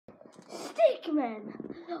Pigman,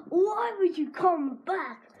 why would you come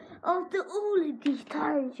back after all of these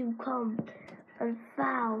times you come and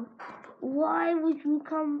found? Why would you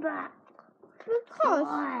come back?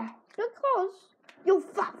 Because your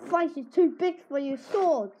fat face is too big for your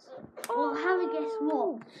swords. Well, have a guess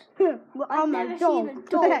what? Well, I've I'm never a dog. seen a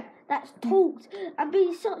dog that's talked and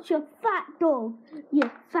been such a fat dog.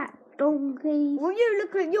 You fat donkey. Well, you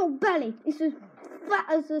look at your belly. It's as fat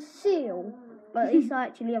as a seal. But it's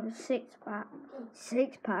actually have a six-pack.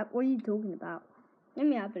 Six-pack? What are you talking about? Let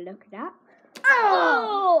me have a look at that.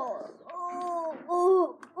 Oh! Oh!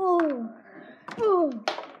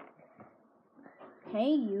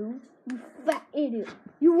 Hey, you fat idiot.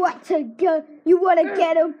 You want to go? You want to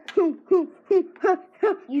get him?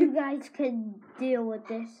 You guys can deal with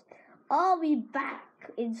this. I'll be back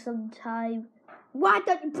in some time. Why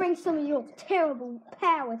don't you bring some of your terrible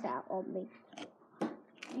powers out on me?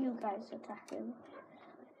 You guys attack him.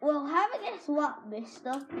 Well, have a guess what,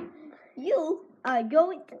 mister? You are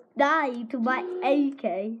going to die to my AK.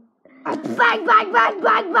 Bang, bang, bang,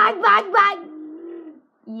 bang, bang, bang, bang!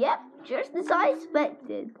 Yep, just as I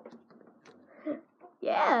expected.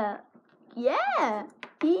 Yeah.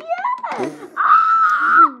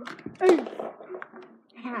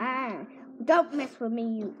 Ah! Don't mess with me,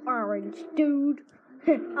 you orange dude.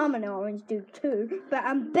 I'm an orange dude too, but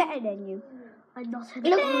I'm better than you. I'm not a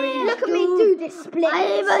Look at me do this split.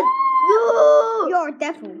 I'm a noob. You're a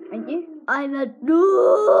devil, aren't you? I'm a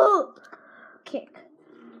noob. Kick.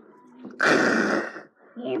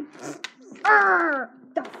 Yeah.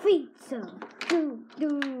 Defeat some.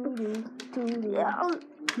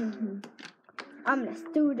 Let's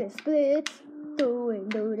do the splits. Do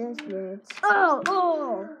the splits.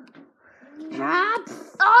 Oh.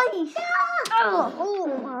 Ice.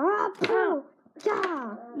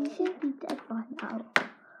 Yeah. You should be dead by now.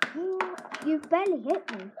 You barely hit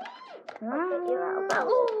me.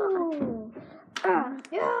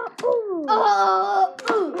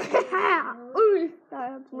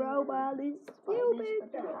 That robot is stupid.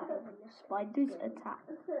 Spiders attack.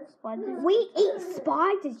 We eat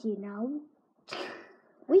spiders, you know.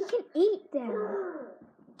 We can eat them.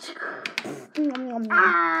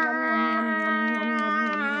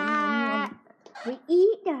 We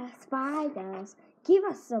eat the spiders. Give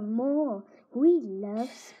us some more. We love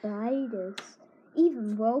spiders.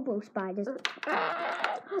 Even robo spiders.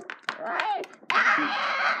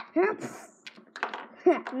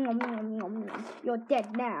 You're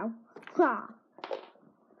dead now.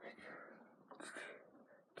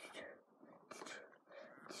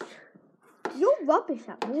 You're rubbish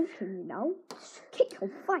at walking, you know. Kick your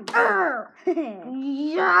face.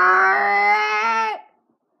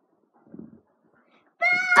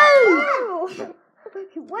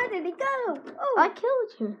 Where did he go? Oh. I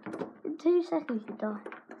killed you. In 2 seconds you died.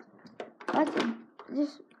 I can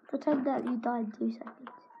just pretend that you died in 2 seconds.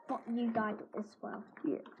 But you died as well.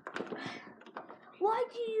 Yeah. Why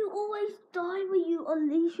do you always die when you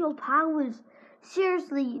unleash your powers?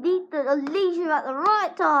 Seriously, you need to unleash them at the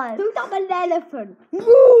right time. Who's up an elephant?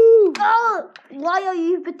 Woo! Oh, why are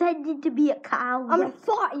you pretending to be a cow? I'm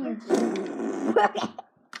fighting you.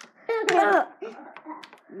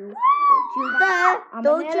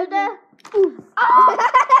 Don't you dare.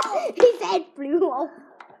 His head flew off.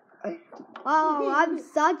 Oh, I'm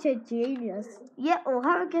such a genius. Yeah, well,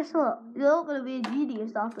 have a guess what? You're not going to be a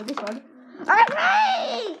genius after this one.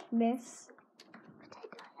 Okay! Miss.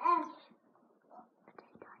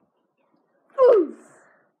 Oof.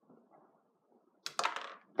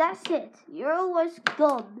 That's it. You're almost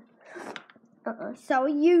gone. So are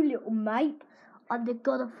you, little mate. I'm the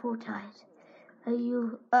god of Fortnite. Are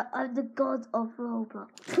you? I'm the god of Roblox.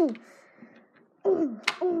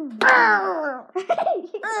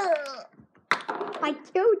 I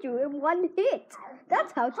killed you in one hit.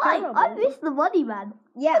 That's how terrible. I missed the money, man.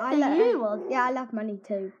 Yeah, I love money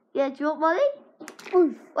too. Yeah, do you want money?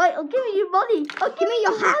 Oof. Wait, I'm giving you money. Give me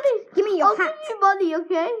your hat. Give me your hat. I'll give you money,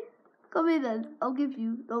 okay? Come in then. I'll give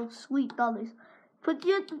you those sweet dollars. Put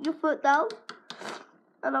your foot down,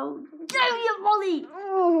 and I'll give you money.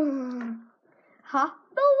 Huh?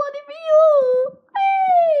 No money for you.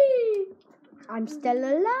 Hey! I'm still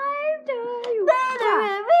alive, you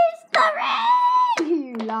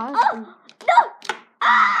You lost. Oh, no!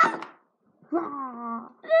 Ah!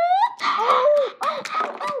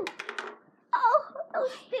 Oh,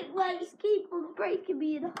 those stick legs keep on breaking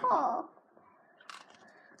me in half.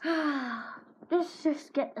 Let's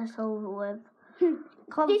just get this over with.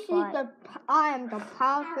 I am the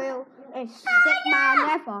powerful and stick man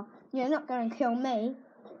ever. You're not going to kill me.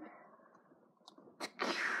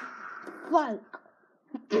 Fuck.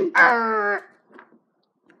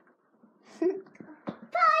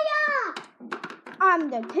 I'm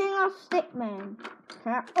the king of stickman.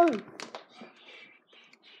 Oh.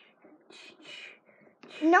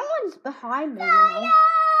 No one's behind me, you know.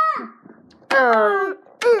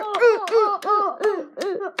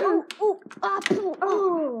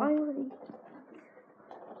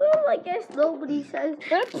 Well, I guess nobody says.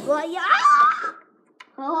 Well, yeah.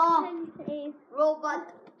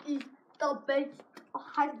 Robot is the best.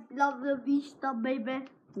 I love the Vista, baby.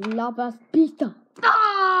 Love us, pista.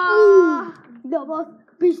 Love us,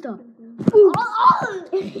 pista.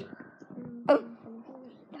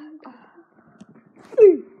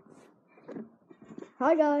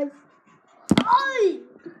 Hi guys.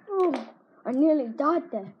 Oh, I nearly died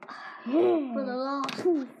there. For the last.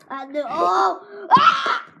 And the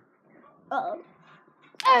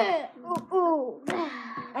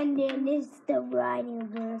And then there's the Rhino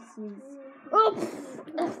versus.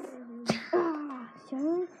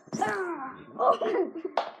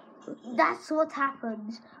 That's what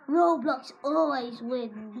happens. Roblox always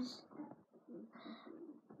wins.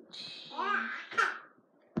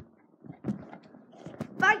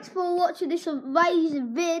 Thanks for watching this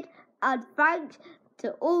amazing vid, and thanks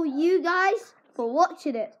to all you guys for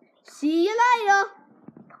watching it. See you later.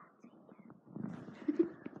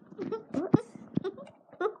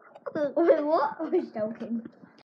 Wait, what? I was joking.